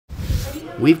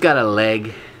We've got a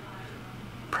leg.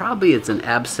 Probably it's an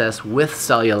abscess with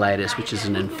cellulitis, which is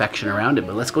an infection around it,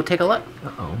 but let's go take a look.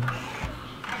 Uh-oh.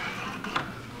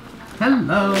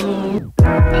 Hello.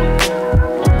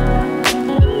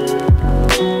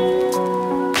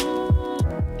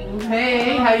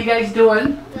 Hey, how you guys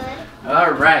doing? Good.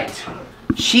 All right.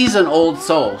 She's an old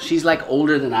soul. She's like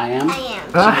older than I am.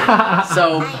 I am.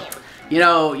 So, you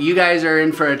know, you guys are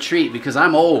in for a treat because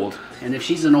I'm old. And if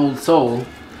she's an old soul,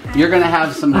 you're going to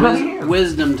have some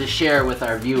wisdom to share with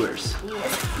our viewers.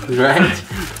 Yes. Right?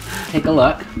 Take a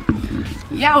look.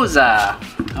 Yowza.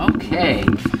 Okay.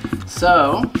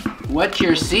 So, what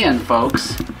you're seeing,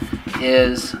 folks,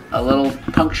 is a little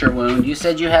puncture wound. You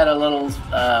said you had a little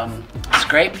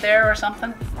scrape there or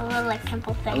something? A little like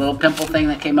pimple thing. A little pimple thing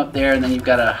that came up there, and then you've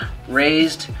got a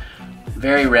raised,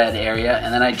 very red area.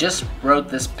 And then I just wrote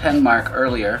this pen mark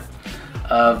earlier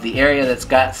of the area that's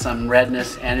got some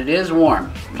redness, and it is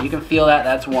warm. You can feel that,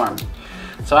 that's warm.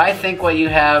 So I think what you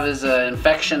have is an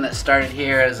infection that started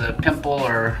here as a pimple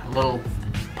or a little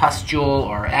pustule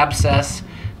or abscess,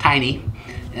 tiny,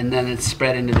 and then it's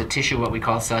spread into the tissue, what we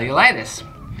call cellulitis.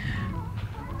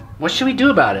 What should we do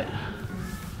about it?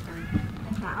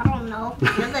 I don't know.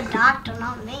 You're the doctor,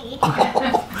 not me.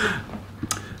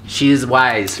 She is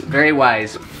wise, very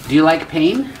wise. Do you like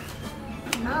pain?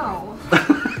 No.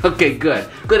 Okay, good.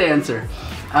 Good answer.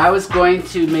 I was going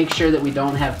to make sure that we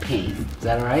don't have pain. Is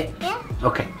that all right? Yeah.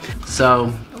 Okay. So,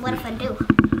 What if I do?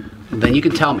 then you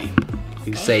can tell me. You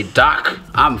can say, Doc,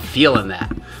 I'm feeling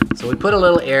that. So we put a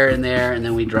little air in there, and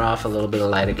then we draw off a little bit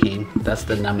of lidocaine. That's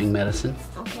the numbing medicine.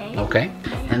 Okay. Okay.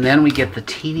 And then we get the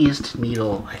teeniest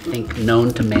needle, I think,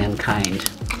 known to mankind.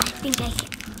 And I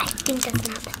think that's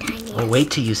not the tiniest. Well,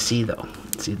 wait till you see, though.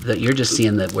 See, you're just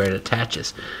seeing that where it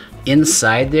attaches.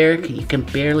 Inside there, you can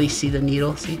barely see the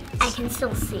needle. See? I can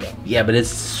still see it. Yeah, but it's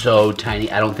so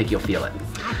tiny. I don't think you'll feel it.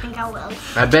 I think I will.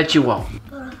 I bet you won't.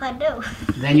 What if I do?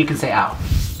 Then you can say, ow.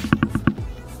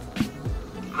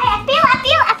 Hey, I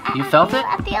feel. You felt it?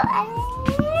 I feel.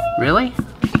 Really?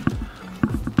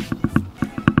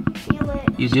 Feel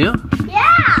it. You do?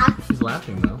 Yeah. She's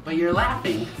laughing though. But you're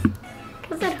laughing.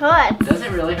 Because it hurts. Does it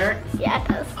really hurt? Yeah, it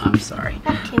does. I'm sorry.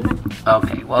 Not too much.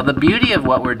 Okay, well, the beauty of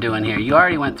what we're doing here, you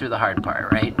already went through the hard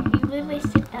part, right? You literally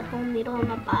stick that whole needle in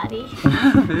my body.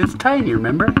 It's tiny,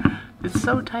 remember? It's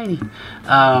so tiny.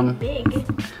 Big.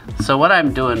 So what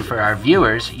I'm doing for our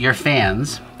viewers, your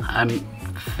fans, I'm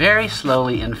very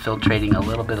slowly infiltrating a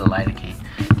little bit of lidocaine.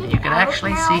 And you can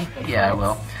actually see, yeah, I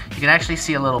will. You can actually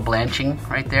see a little blanching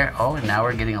right there. Oh, and now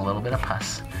we're getting a little bit of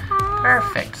pus.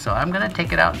 Perfect. So I'm gonna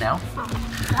take it out now.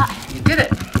 You did it.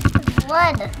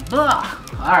 Blood. Blah.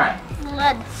 All right.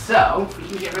 Blood. So we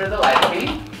can get rid of the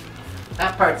lidocaine.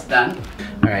 That part's done.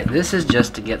 All right. This is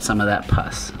just to get some of that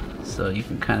pus. So you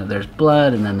can kind of, there's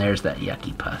blood and then there's that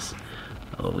yucky pus.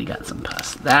 Oh, we got some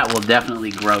pus. That will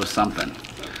definitely grow something.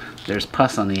 There's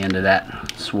pus on the end of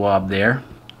that swab there.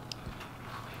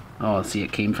 Oh, see,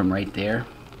 it came from right there.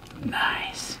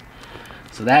 Nice.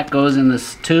 So that goes in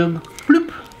this tube.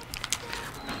 Bloop.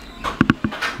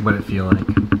 What did it feel like?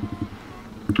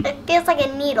 It feels like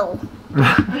a needle.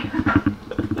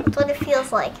 That's what it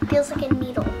feels like. It feels like a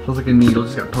needle. Feels like a needle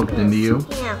just got poked into you.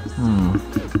 Yeah.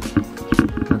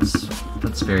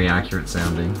 That's very accurate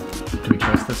sounding. Do we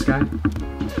trust this guy?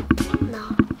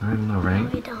 No. I don't know, right? No,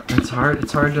 we don't. It's hard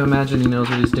to imagine he knows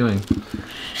what he's doing.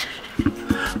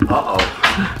 Uh-oh.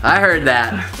 I heard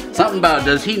that. Something about,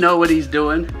 does he know what he's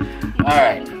doing? All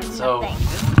right, so.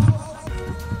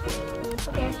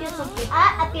 Okay, I feel something.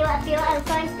 I feel it. I'm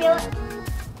starting to feel it.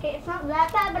 Okay, it's not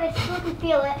that bad, but I still can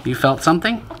feel it. You felt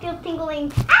something? I feel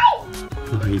tingling. Ay!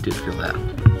 Oh, you did feel that.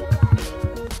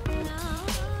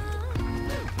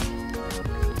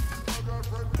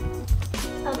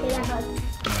 Okay, that hurts.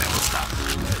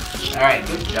 All right,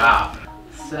 good job.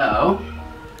 So,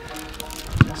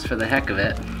 just for the heck of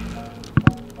it.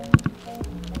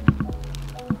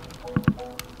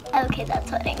 Okay, that's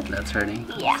hurting. That's hurting?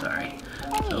 Yeah. Sorry.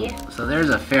 Hey. So there's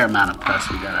a fair amount of pus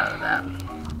we got out of that.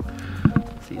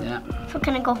 See that? So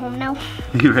can I go home now?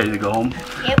 You ready to go home?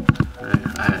 Yep.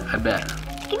 I bet.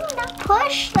 Give me that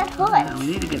push. That Yeah, hurts. we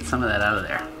need to get some of that out of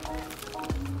there.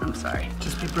 I'm sorry.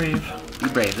 Just be brave. Be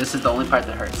brave. This is the only part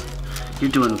that hurts.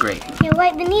 You're doing great. You're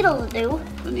right, the needles do.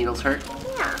 The needles hurt?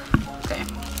 Yeah. Okay.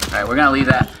 All right, we're gonna leave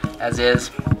that as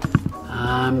is.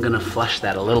 I'm gonna flush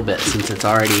that a little bit since it's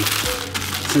already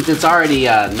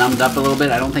numbed up a little bit.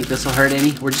 I don't think this will hurt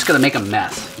any. We're just gonna make a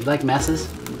mess. You like messes?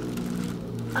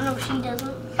 I know she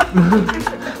doesn't.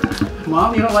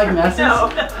 Mom, you don't like messes?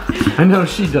 I know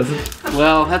she doesn't.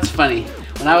 Well, that's funny.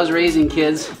 When I was raising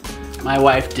kids, My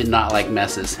wife did not like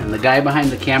messes. And the guy behind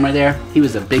the camera there, he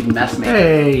was a big mess maker.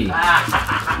 Hey! Do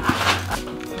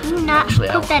you not Actually,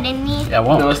 put that in me? Yeah, I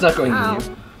won't. No, it's not going Oh. to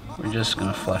you. We're just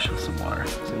gonna flush with some water.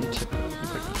 So you tip it.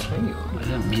 It's like a tiny one. I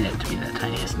didn't mean it to be the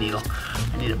tiniest needle.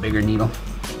 I need a bigger needle.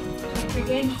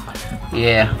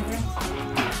 Yeah.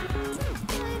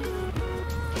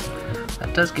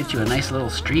 That does get you a nice little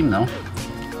stream though.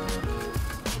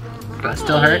 Does that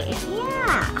still hurt?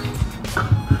 Yeah.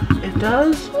 It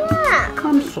does? Yeah.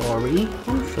 I'm sorry.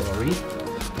 I'm sorry.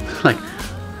 Like,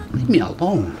 leave me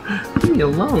alone. Leave me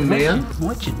alone, man.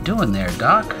 What you doing there,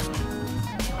 Doc?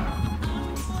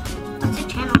 What's the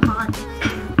channel called?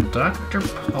 Dr.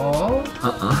 Paul?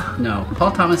 No,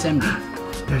 Paul Thomas MD.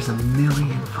 There's 1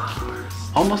 million followers.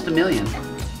 Almost 1 million.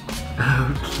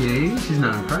 Okay, she's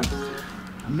not impressed.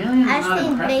 1 million is I've not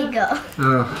seen impressive. bigger.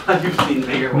 Oh, You've seen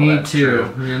bigger. me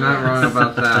too. You're not wrong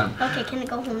about that. Okay, can I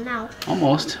go home now?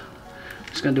 Almost.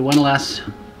 Just gonna do one last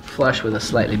flush with a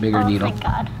slightly bigger needle. Oh my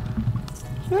god.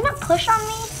 Can you not push on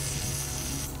me?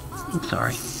 I'm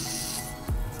sorry.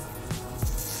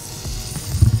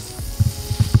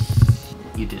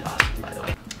 You did awesome, by the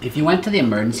way. If you went to the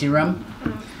emergency room,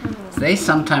 they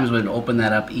sometimes would open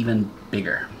that up even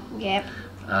bigger. Yep.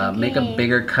 Make a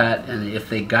bigger cut, and if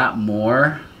they got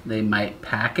more, they might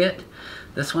pack it.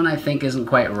 This one I think isn't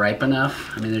quite ripe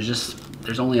enough. I mean,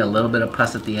 there's only a little bit of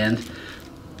pus at the end.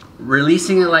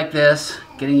 Releasing it like this,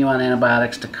 getting you on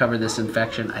antibiotics to cover this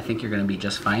infection, I think you're gonna be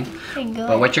just fine. Pretty good.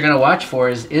 But what you're gonna watch for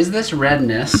is this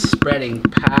redness spreading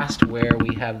past where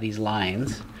we have these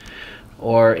lines,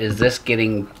 or is this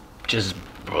getting just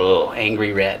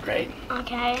angry red, right?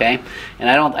 Okay. Okay, and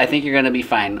I think you're gonna be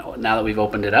fine now that we've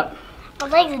opened it up. My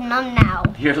leg's numb now.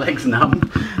 Your leg's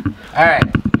numb. All right,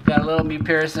 we've got a little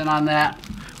mupirocin on that.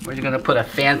 We're gonna put a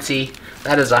fancy,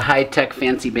 that is a high-tech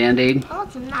fancy Band-Aid. Oh,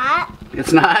 it's not.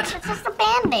 It's not? It's just a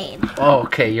Band-Aid. Oh,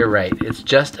 okay, you're right. It's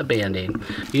just a Band-Aid.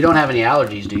 You don't have any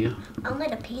allergies, do you? Only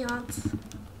the peanuts.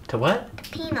 To what?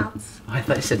 Peanuts. Oh, I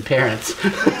thought you said parents.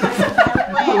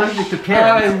 Allergic to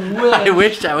parents. I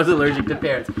wished I was allergic to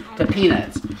parents. To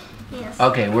peanuts. Yes.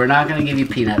 Okay, we're not going to give you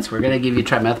peanuts. We're going to give you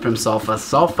trimethoprim sulfa.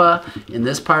 Sulfa, in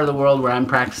this part of the world where I'm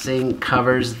practicing,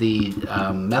 covers the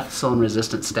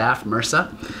methicillin-resistant staph,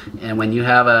 MRSA. And when you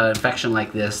have an infection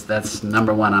like this, that's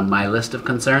number one on my list of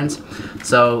concerns.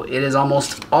 So it is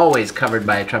almost always covered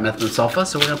by trimethoprim sulfa.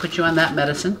 So we're going to put you on that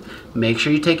medicine. Make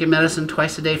sure you take your medicine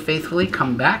twice a day faithfully.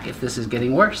 Come back if this is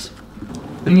getting worse.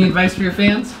 Any advice for your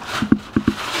fans?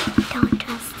 Don't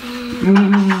trust him.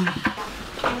 I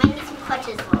might need some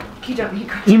clutches though.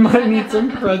 You might need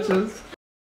some crutches.